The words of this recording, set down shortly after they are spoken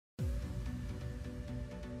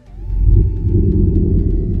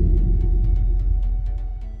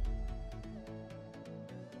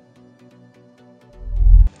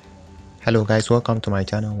Hello guys, welcome to my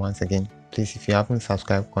channel once again. Please, if you haven't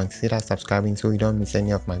subscribed, consider subscribing so you don't miss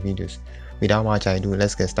any of my videos. Without much ado,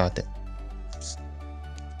 let's get started.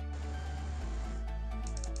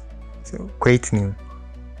 So create new,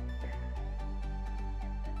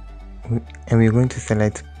 and we're going to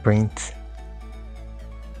select print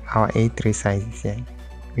our A3 sizes here.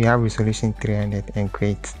 We have resolution 300 and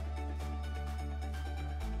create.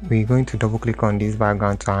 We're going to double click on this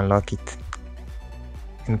background to unlock it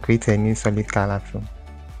and create a new solid color fill.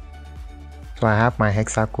 So I have my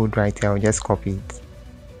hexa code right here. I'll just copy it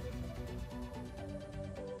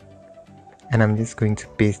and I'm just going to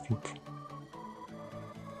paste it.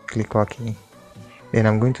 Click OK. Then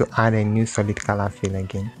I'm going to add a new solid color fill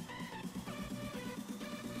again,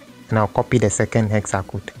 and I'll copy the second hexa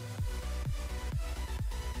code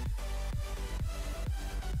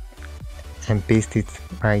and paste it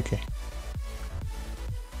right here.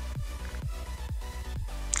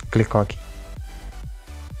 Click OK.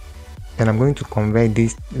 Then I'm going to convert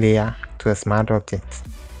this layer to a smart object,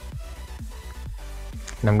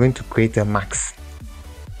 and I'm going to create a max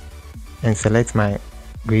and select my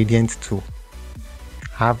gradient tool.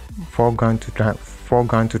 Have foreground to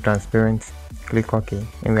transparent. Click OK,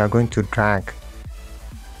 and we are going to drag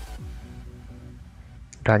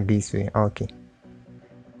this way. OK,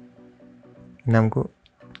 and I'm going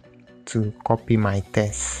to copy my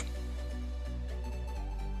text.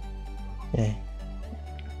 So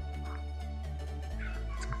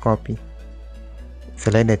copy,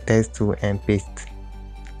 select the text tool and paste.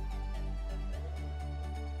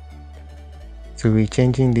 So we're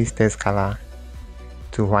changing this text color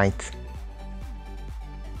to white.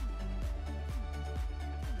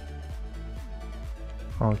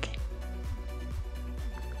 Okay.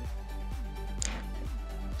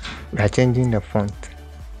 We are changing the font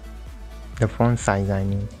size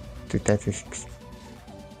to 36.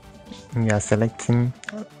 And we are selecting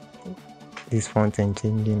this font and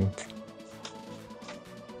changing it.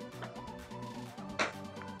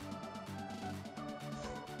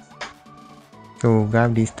 So we'll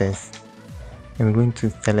grab this text and we're going to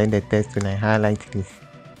select the text tool and highlight this.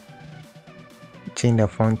 Change the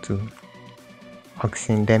font to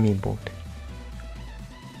Oxygen bold.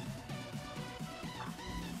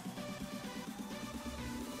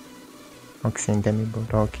 Oxygen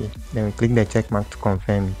bold. Okay. Then we click the check mark to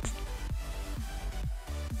confirm it.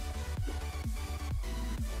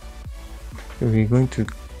 So we're going to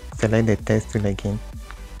select the text tool again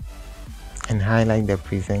and highlight the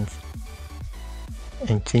present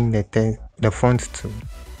and change the font to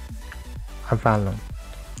Avalon.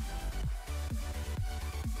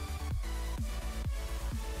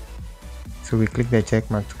 So we click the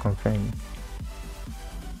check mark to confirm it.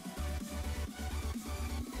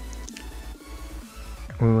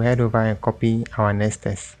 We will head over and copy our next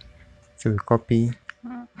text. So we copy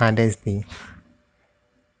Mother's Day,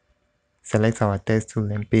 select our text tool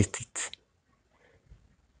and paste it.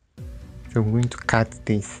 So we're going to cut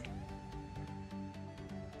this,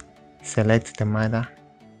 select the mother,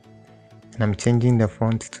 and I'm changing the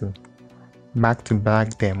font to back to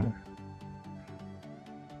black demo.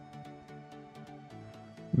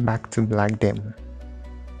 Back to black demo.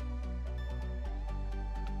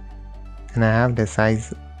 And I have the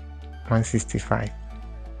size 165.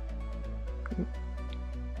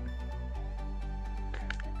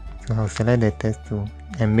 So I'll select the text tool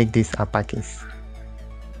and make this uppercase.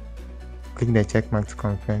 Click the check mark to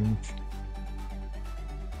confirm it.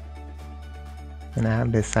 And I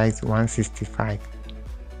have the size 165.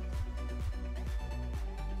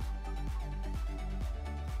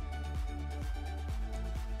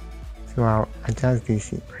 So I'll adjust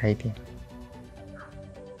this right here.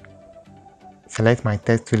 Select my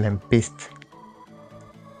text tool and paste.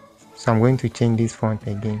 So I'm going to change this font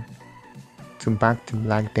again to back to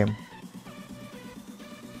black demo.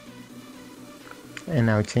 And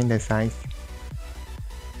I'll change the size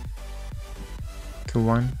to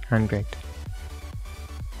 100.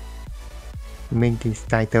 Make this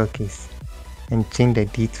title case and change the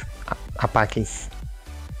D to uppercase.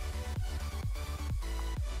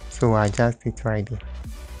 So I adjust it right here.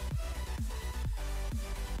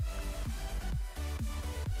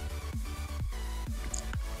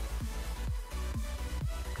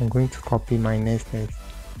 I'm going to copy my next text,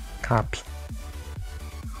 copy,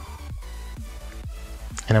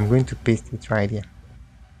 and I'm going to paste it right here.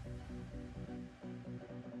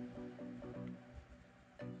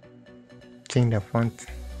 Change the font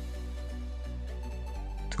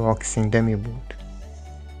to Oxygen bold.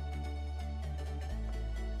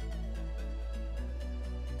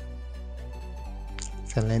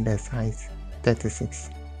 Select the size 36.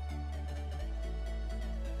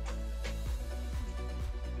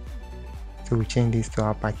 So we change this to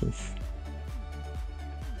uppercase.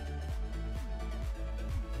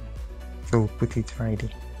 So we put it right there.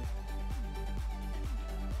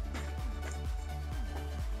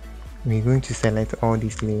 We're going to select all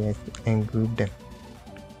these layers and group them.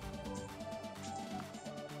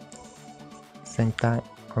 Center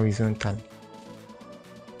horizontally.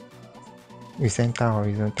 We center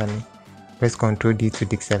horizontally. Press Ctrl D to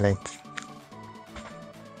deselect.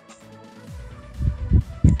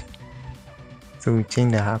 So we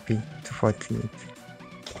change the happy to 48.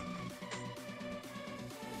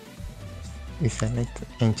 We select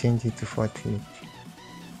and change it to 48.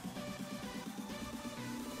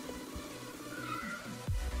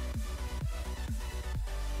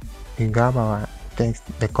 We grab our text,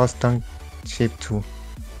 the custom shape tool.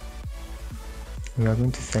 We are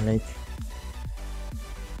going to select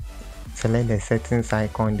the settings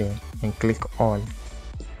icon there and click all.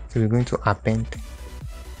 So we're going to append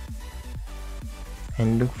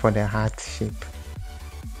and look for the heart shape.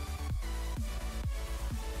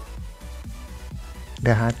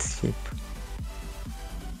 The heart shape.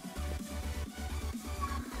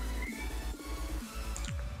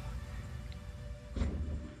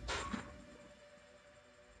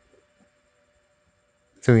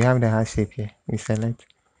 So we have the heart shape here. We select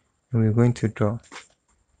and we're going to draw.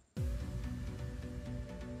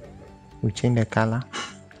 We change the color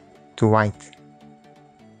to white.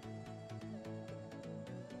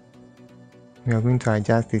 We are going to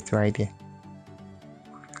adjust it right here.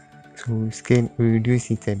 So we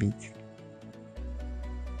reduce it a bit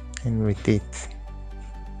and rotate.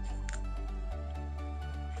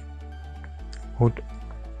 Hold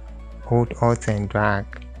Alt and drag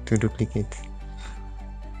to duplicate.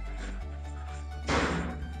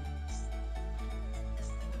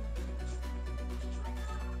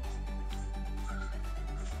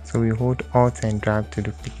 So we hold Alt and drag to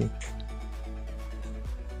duplicate.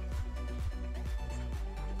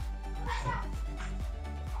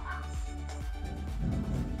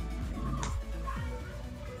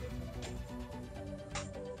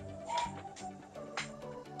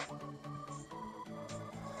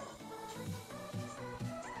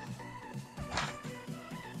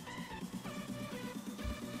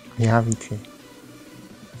 We have it here.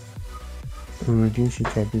 We reduce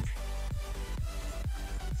it a bit.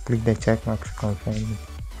 Click the check mark to confirm it.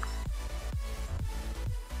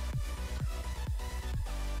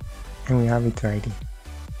 And we have it ready.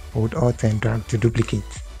 Hold Alt and drag to duplicate.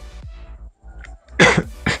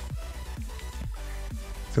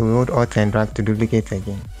 So we hold Alt and drag to duplicate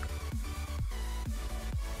again.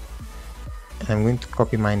 I'm going to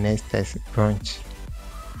copy my next text branch.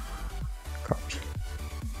 Copy.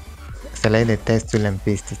 Select the text tool and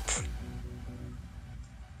paste it.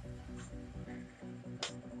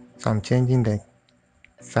 So I'm changing the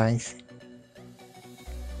size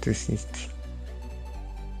to 60.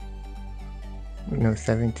 No,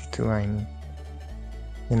 72 I mean.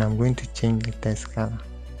 Then I'm going to change the text color.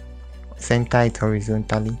 Center it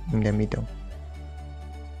horizontally in the middle.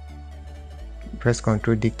 Press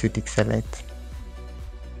Ctrl D to deselect.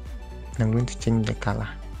 And I'm going to change the color.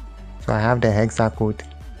 So I have the hexa code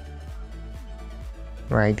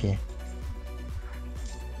right here.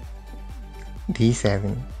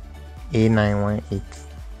 D7 A918.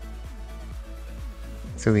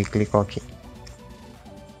 So we click OK.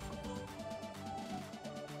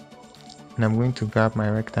 And I'm going to grab my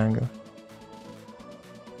rectangle,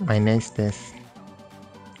 my next text,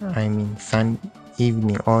 sun,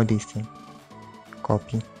 evening, all these things.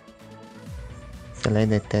 Copy. Select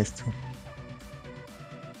the text tool.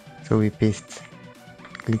 So we paste.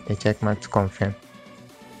 Click the check mark to confirm.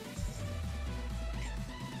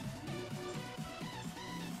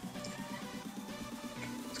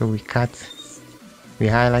 So we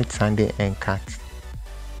highlight Sunday and cut.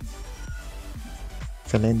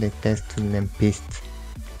 Select the text tool and paste.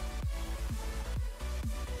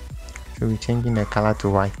 So we're changing the color to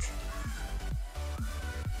white.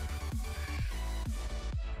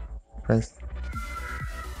 Press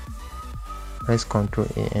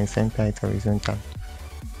Ctrl A and center it horizontal.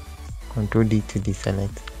 Ctrl D to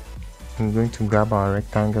deselect. I'm going to grab our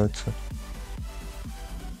rectangle tool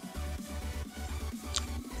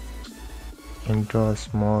and draw a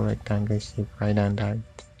small rectangle shape right under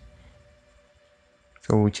it.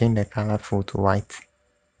 So we'll change the colorful to white.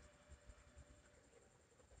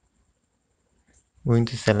 We're going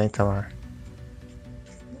to select our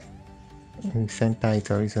and center it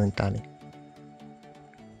horizontally.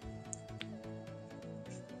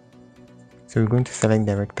 So we're going to select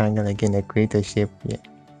the rectangle again and create a shape here.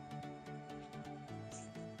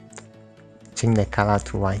 Change the color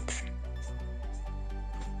to white.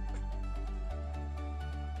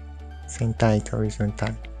 center it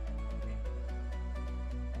horizontally.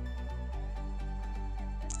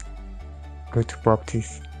 Go to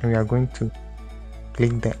properties, and we are going to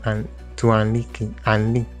click the to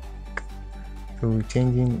unlink. So we're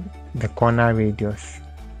changing the corner radius.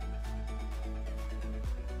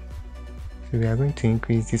 So we are going to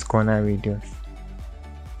increase this corner radius.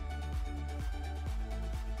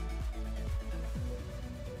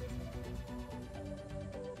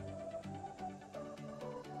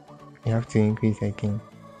 You have to increase again.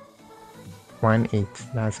 18,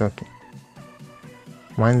 that's okay.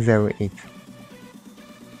 108.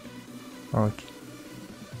 Okay.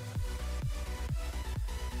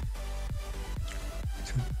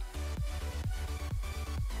 So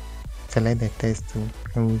select the text tool,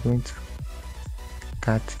 and we're going to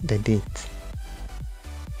cut the date.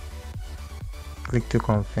 Click to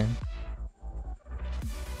confirm.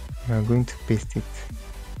 We are going to paste it.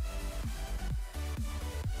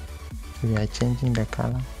 So we are changing the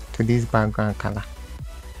color to this background color.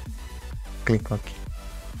 Click OK.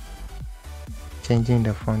 Changing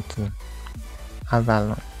the font to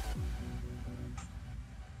Avalon.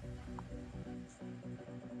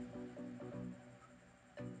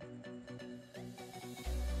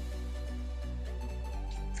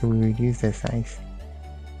 So we reduce the size.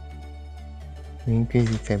 We increase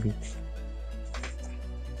it a bit.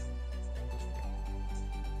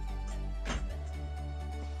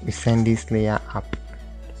 We send this layer up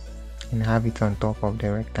and have it on top of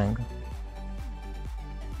the rectangle,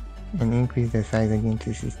 and increase the size again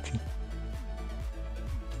to 60.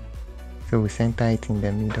 So we center it in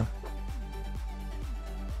the middle.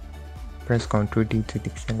 Press Ctrl D to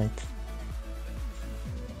deselect.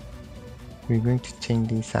 We're going to change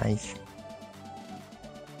the size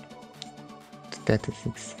to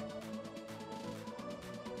 36.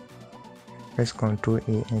 Press Ctrl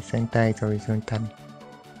A and center it horizontally.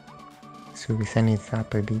 So we send it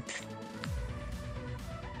up a bit.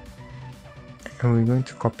 And we're going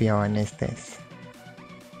to copy our next text.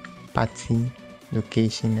 Party,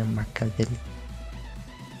 location, and Machiavelli.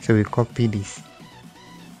 So we copy this.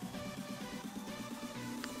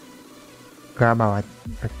 Grab our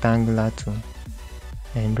rectangular tool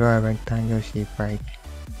and draw a rectangle shape right there.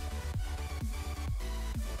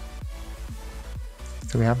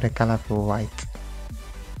 So we have the colorful white.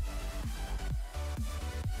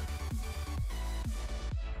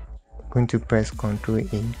 Going to press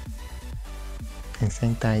Ctrl A and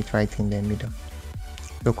center it right in the middle.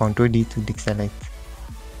 So Ctrl D to deselect.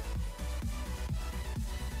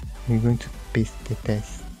 We're going to paste the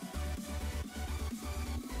text.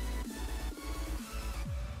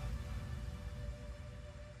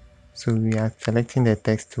 So we are selecting the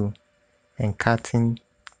text tool and cutting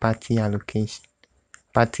party location.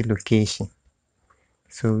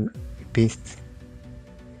 So we paste,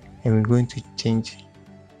 and we're going to change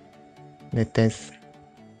the text.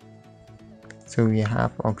 So we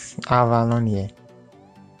have Avalon here.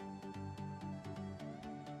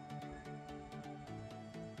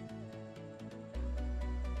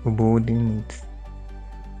 We're bolding it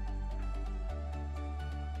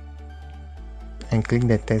and click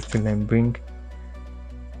the text tool and click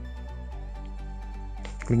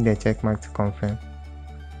the check mark to confirm.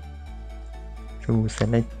 So we'll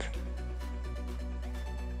select,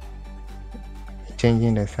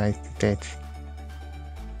 changing the size to 30.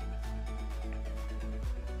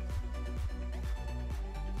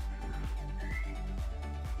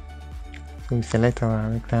 So we select our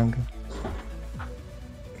rectangle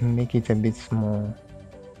and make it a bit small.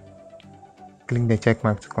 Click the check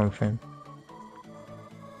mark to confirm.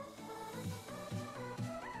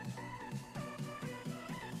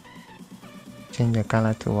 Change the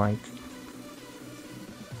color to white.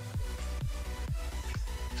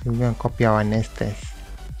 So we're going to copy our next text.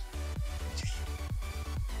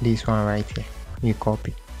 This one right here. You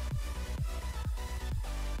copy.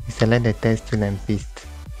 You select the text tool and paste.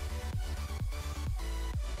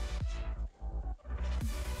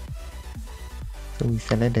 So we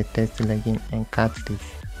select the text tool again and cut this.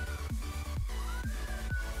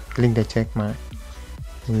 Click the check mark.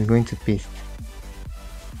 And we're going to paste.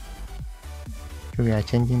 So we are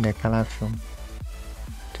changing the color from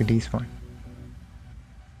to this one.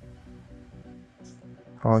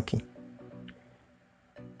 Okay.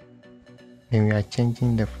 Then we are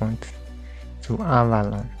changing the font to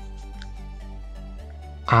Avalon.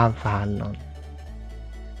 Avalon.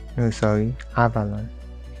 No, sorry, Avalon.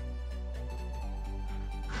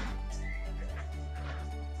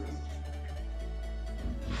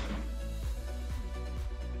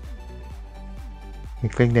 We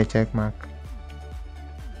click the check mark.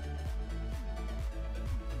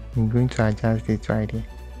 I'm going to adjust it right here.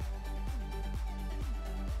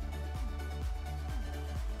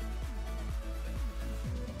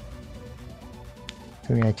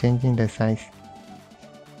 So we are changing the size,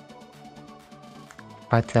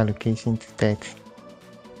 party allocation to 30.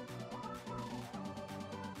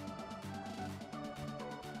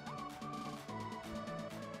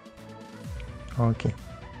 Okay.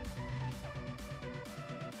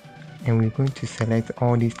 And we're going to select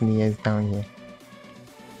all these layers down here.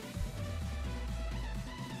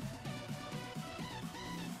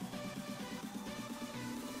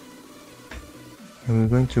 And we're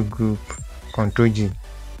going to group Ctrl G.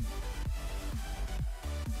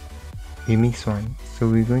 We mix one. So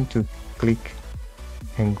we're going to click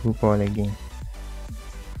and group all again.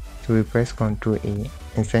 So we press Ctrl A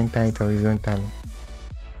and center it horizontally.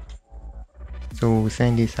 So we'll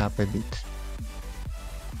send this up a bit.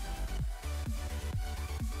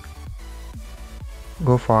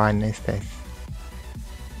 Go for our next test.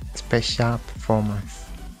 Special performance.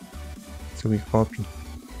 So we copy.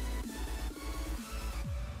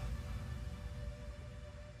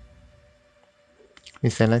 We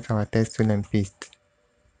select our text tool and paste.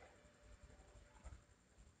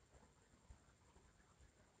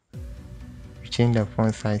 We change the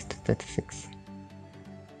font size to 36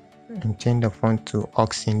 and change the font to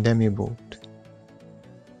Oxen Demi-Bold.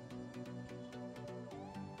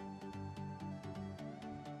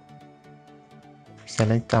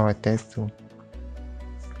 Select our text tool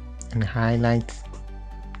and highlight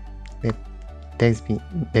the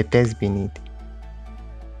text beneath.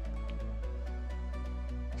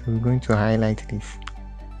 So we're going to highlight this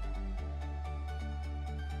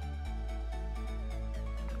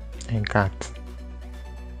and cut.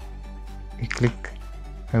 We click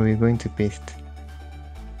and we're going to paste.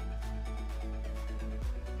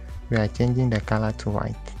 We are changing the color to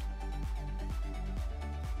white.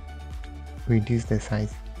 Reduce the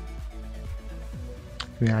size.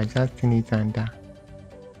 We are adjusting it under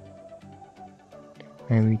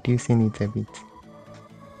and reducing it a bit.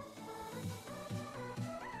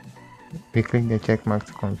 We click the check mark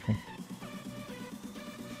to confirm.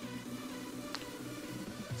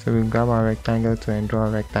 So we grab our rectangle to draw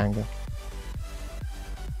a rectangle.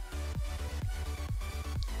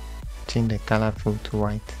 Change the color fill to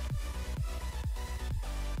white.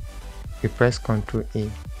 We press Ctrl A,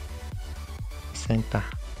 center.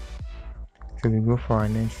 So we go for our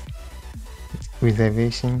next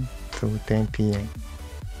reservation to 10 p.m.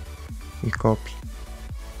 We copy.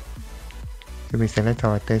 So we select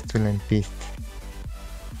our text tool and paste.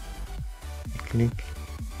 We click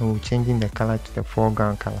and we're changing the color to the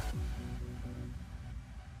foreground color.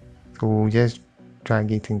 So we'll just drag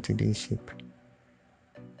it into this shape.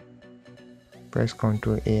 Press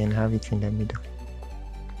Ctrl A and have it in the middle.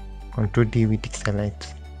 Ctrl D with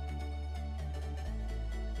select.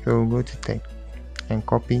 So we'll go to text and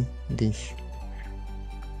copy this.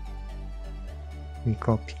 We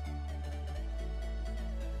copy.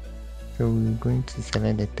 So we're going to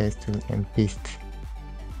select the text tool and paste.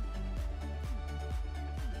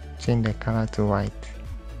 Change the color to white.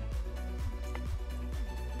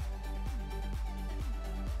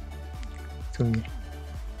 So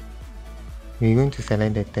we're going to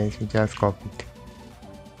select the text we just copied.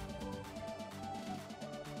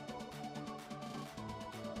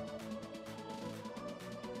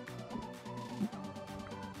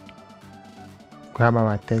 Grab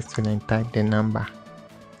our text tool and type the number.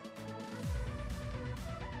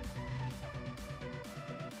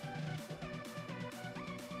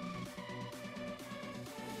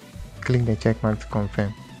 Click the check mark to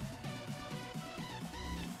confirm.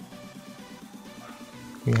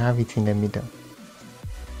 We have it in the middle.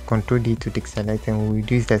 Ctrl D to deselect and we'll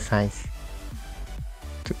reduce the size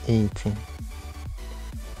to 18.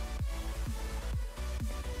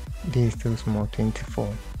 This is still small,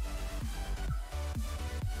 24.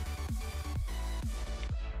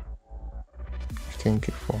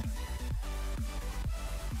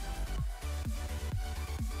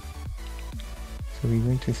 So we're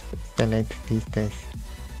going to select this text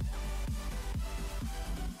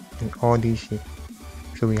and all these shapes.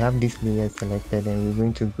 So we have this layer selected and we're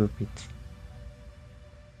going to group it.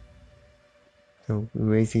 So we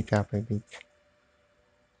raise it up a bit.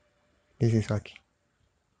 This is okay.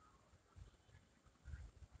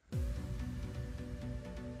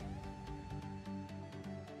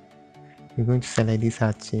 We're going to select this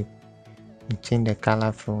heart shape and change the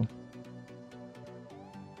color from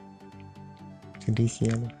to this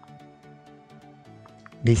yellow.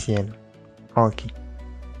 This yellow. Okay.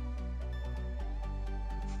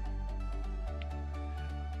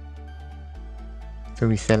 So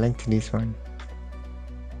we select this one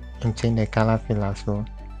and change the color fill as well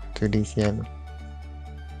to this yellow.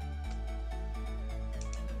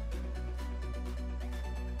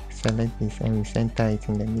 select this and we center it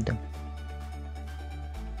in the middle.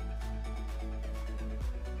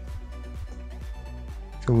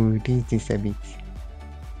 So we reduce this a bit.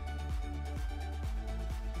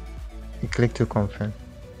 We click to confirm.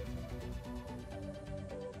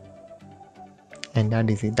 And that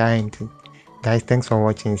is it. That ends it. Guys, thanks for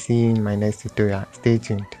watching. See you in my next tutorial. Stay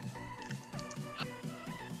tuned.